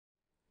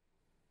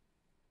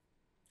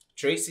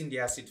tracing the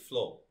ACID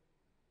flow.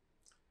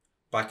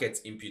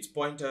 Packet input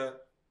pointer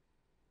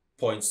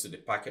points to the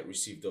packet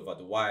received over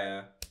the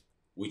wire,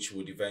 which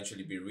would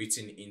eventually be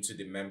written into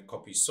the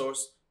memcopy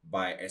source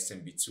by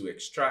SMB2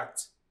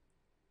 extract.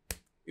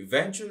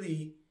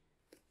 Eventually,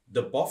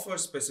 the buffer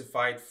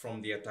specified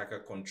from the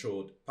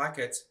attacker-controlled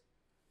packet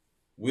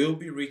will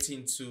be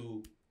written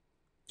to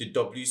the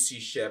WC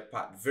share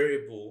path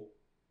variable,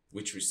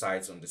 which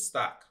resides on the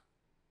stack.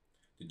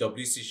 The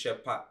WC share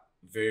path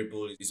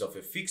variable is of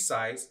a fixed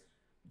size.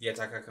 The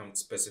attacker can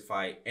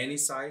specify any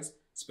size,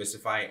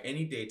 specify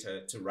any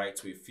data to write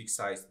to a fixed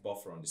sized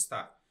buffer on the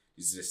stack.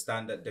 This is a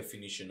standard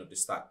definition of the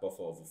stack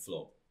buffer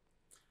overflow.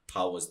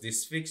 How was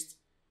this fixed?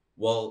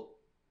 Well,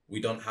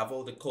 we don't have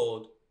all the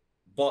code,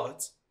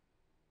 but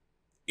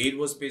it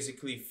was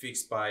basically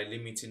fixed by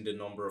limiting the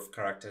number of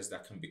characters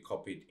that can be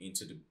copied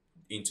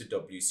into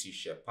WC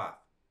share path.